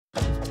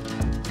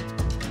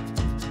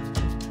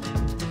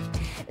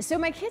So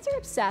my kids are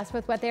obsessed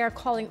with what they are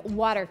calling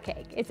water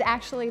cake. It's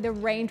actually the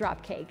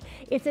raindrop cake.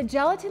 It's a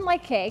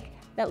gelatin-like cake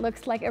that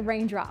looks like a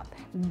raindrop.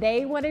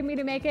 They wanted me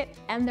to make it,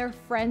 and their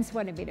friends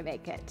wanted me to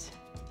make it.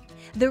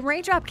 The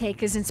raindrop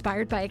cake is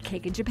inspired by a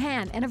cake in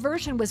Japan, and a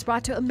version was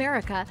brought to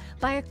America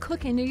by a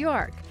cook in New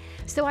York.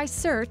 So I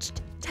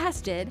searched,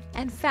 tested,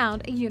 and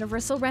found a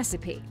universal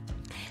recipe.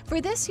 For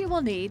this, you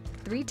will need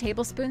 3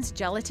 tablespoons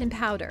gelatin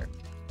powder,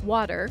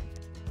 water,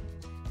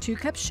 2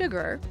 cups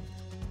sugar,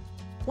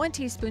 1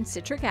 teaspoon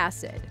citric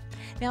acid.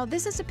 Now,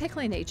 this is a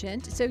pickling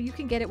agent, so you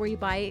can get it where you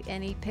buy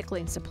any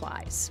pickling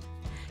supplies.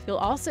 You'll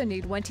also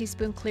need 1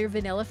 teaspoon clear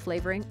vanilla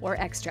flavoring or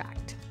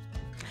extract.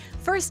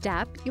 First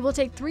step, you will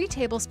take 3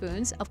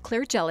 tablespoons of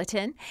clear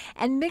gelatin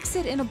and mix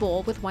it in a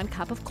bowl with 1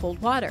 cup of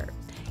cold water.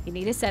 You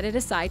need to set it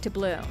aside to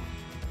bloom.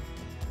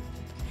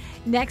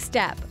 Next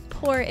step,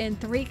 pour in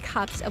 3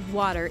 cups of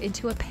water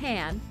into a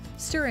pan,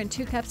 stir in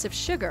 2 cups of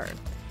sugar,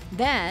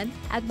 then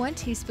add 1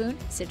 teaspoon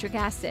citric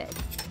acid.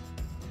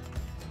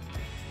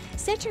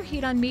 Set your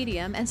heat on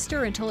medium and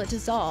stir until it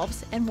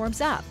dissolves and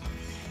warms up.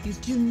 You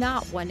do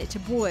not want it to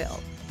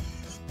boil.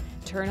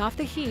 Turn off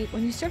the heat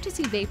when you start to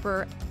see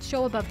vapor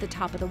show above the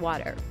top of the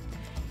water.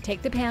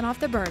 Take the pan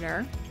off the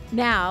burner.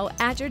 Now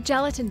add your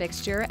gelatin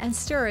mixture and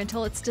stir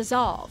until it's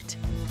dissolved.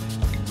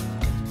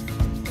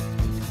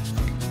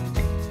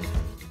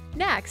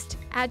 Next,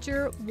 add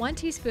your 1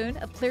 teaspoon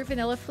of clear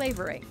vanilla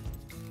flavoring.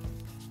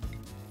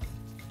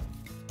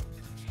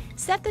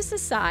 Set this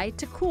aside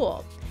to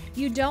cool.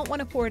 You don't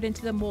want to pour it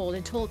into the mold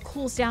until it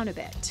cools down a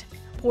bit.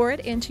 Pour it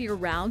into your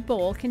round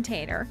bowl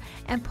container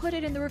and put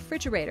it in the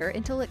refrigerator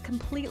until it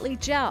completely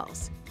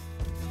gels.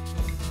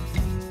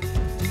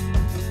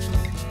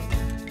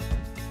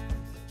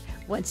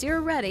 Once you're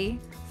ready,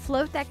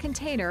 float that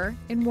container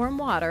in warm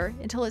water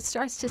until it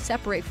starts to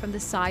separate from the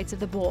sides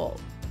of the bowl.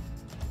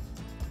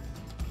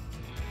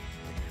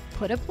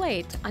 Put a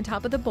plate on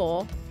top of the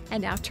bowl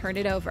and now turn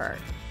it over.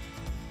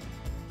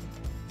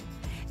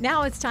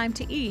 Now it's time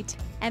to eat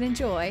and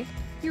enjoy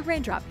your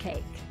raindrop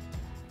cake.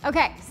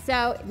 Okay,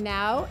 so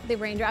now the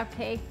raindrop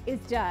cake is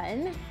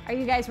done. Are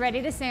you guys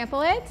ready to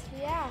sample it?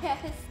 Yeah.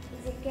 Yes.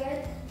 Is it good?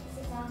 Does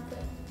it sound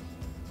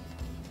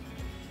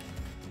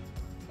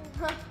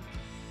good?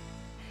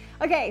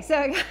 Okay, so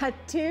I got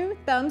 2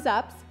 thumbs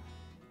ups.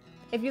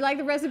 If you like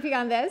the recipe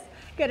on this,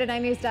 go to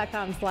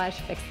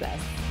 9news.com/fixthis.